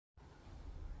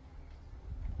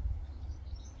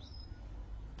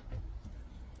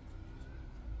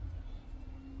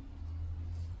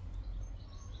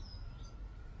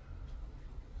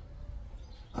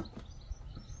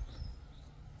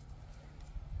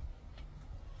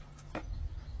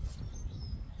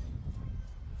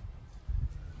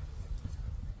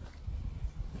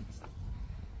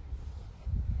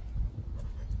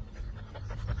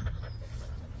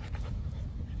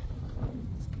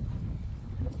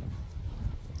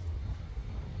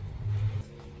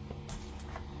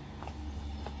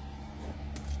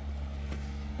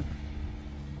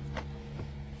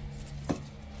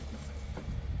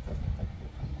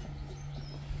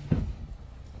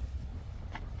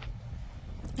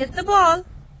Get the ball.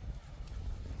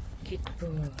 Good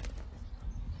boy.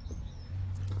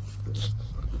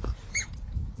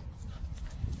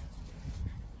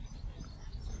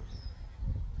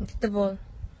 Get the ball.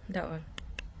 That one.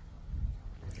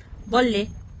 Bolle.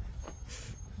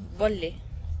 Bolle.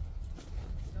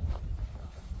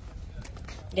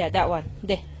 Yeah, that one.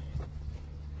 There.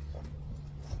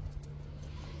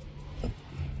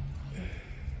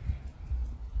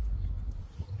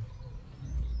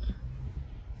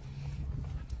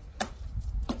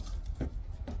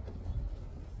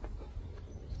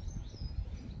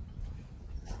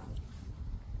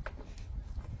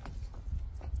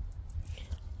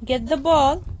 Get the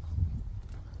ball.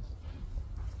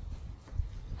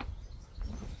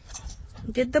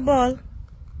 Get the ball.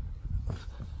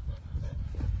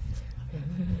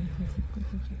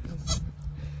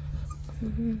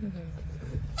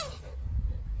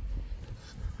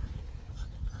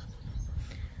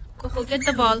 Coco, get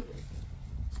the ball.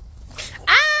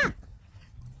 Ah!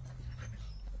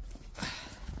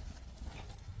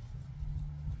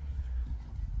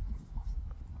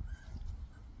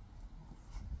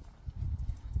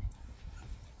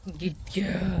 Good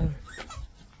girl.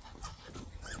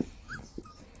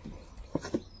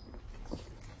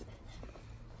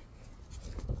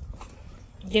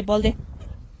 Get ball there.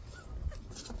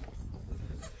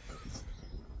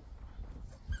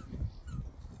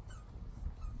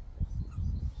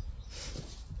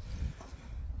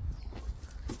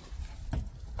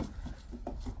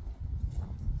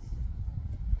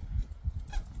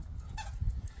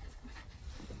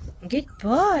 Good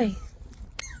boy.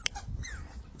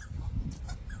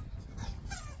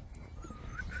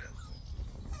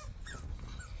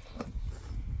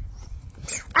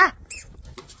 Ah!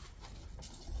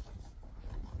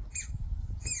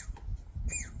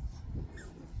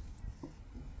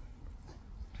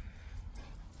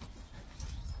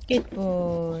 Good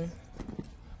boy.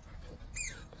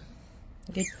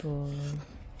 Good boy.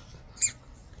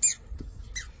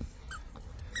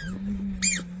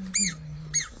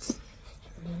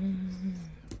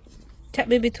 Tap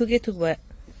baby to get to work.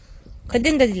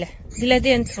 Kadinda dila. Dila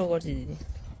de entro gordi didi.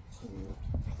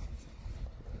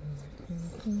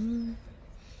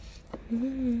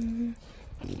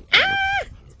 Ah!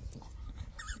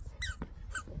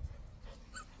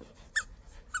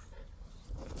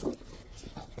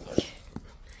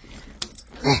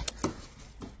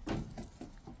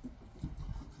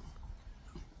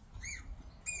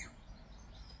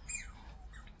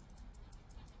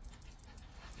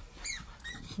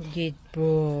 Good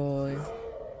boy.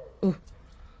 Ooh,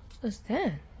 what's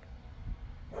that?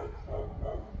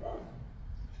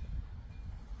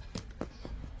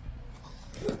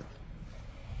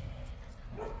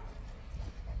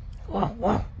 Wow,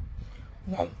 wow.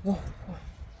 Wow, wow, wow.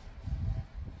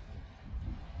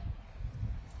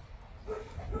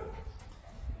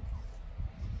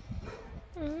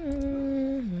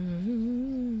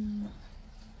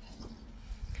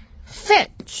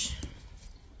 Fetch.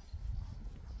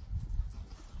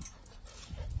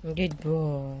 Good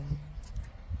boy.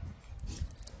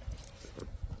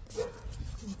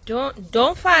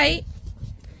 Don't fight.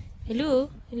 Hello,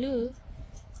 hello.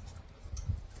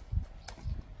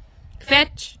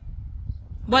 Fetch.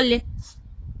 Bolle.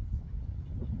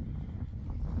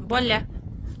 Bolle.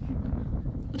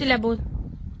 Où est la balle?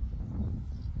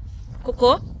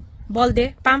 Coco. Ball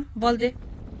there. Pam. Ball there.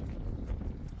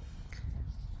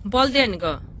 Ball there and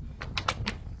go.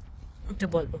 The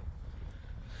ball.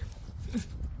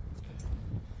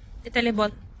 Itali ball.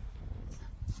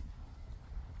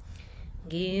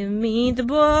 Give me the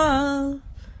ball.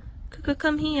 Coco,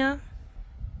 come here.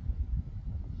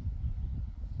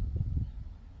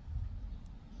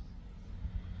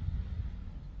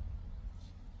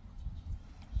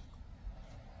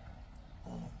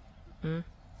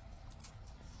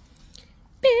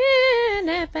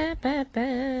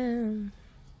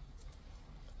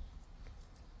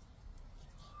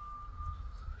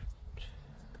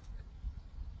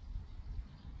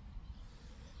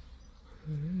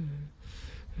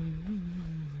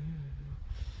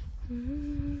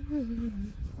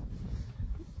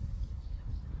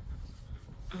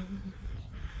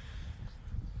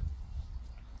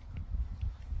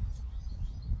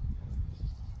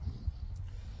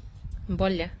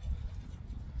 Bolla.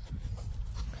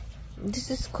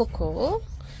 This is Coco.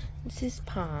 This is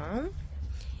Palm.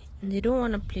 And they don't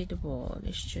want to play the ball.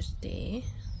 It's just there.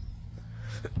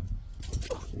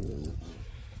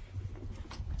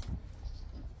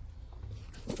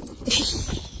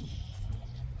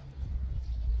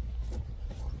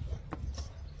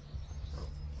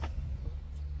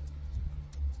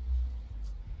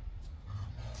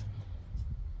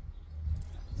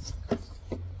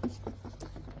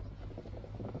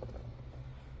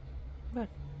 What?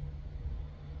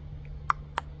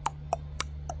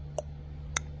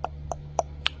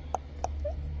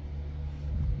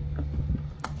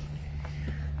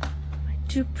 My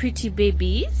two pretty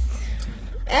babies.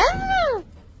 Ah!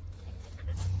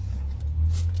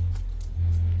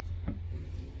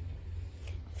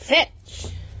 Fetch.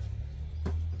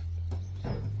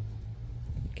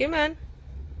 Come on.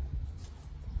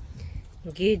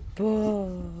 Good boy.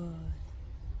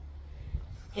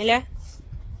 Ella?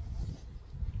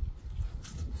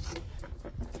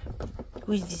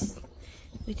 Who is this?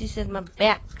 Who is this at my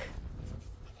back?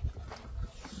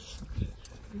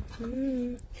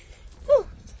 Mm-hmm. Ooh.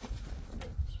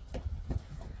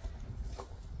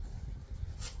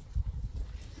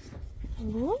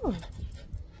 Ooh.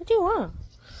 What do you want?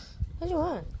 What do you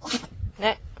want?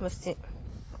 That was it.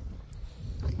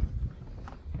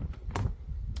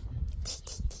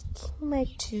 My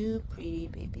two pretty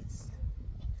babies.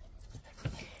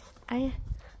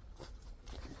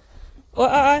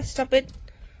 Stop it.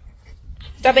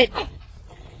 Stop it.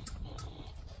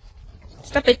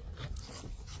 Stop it.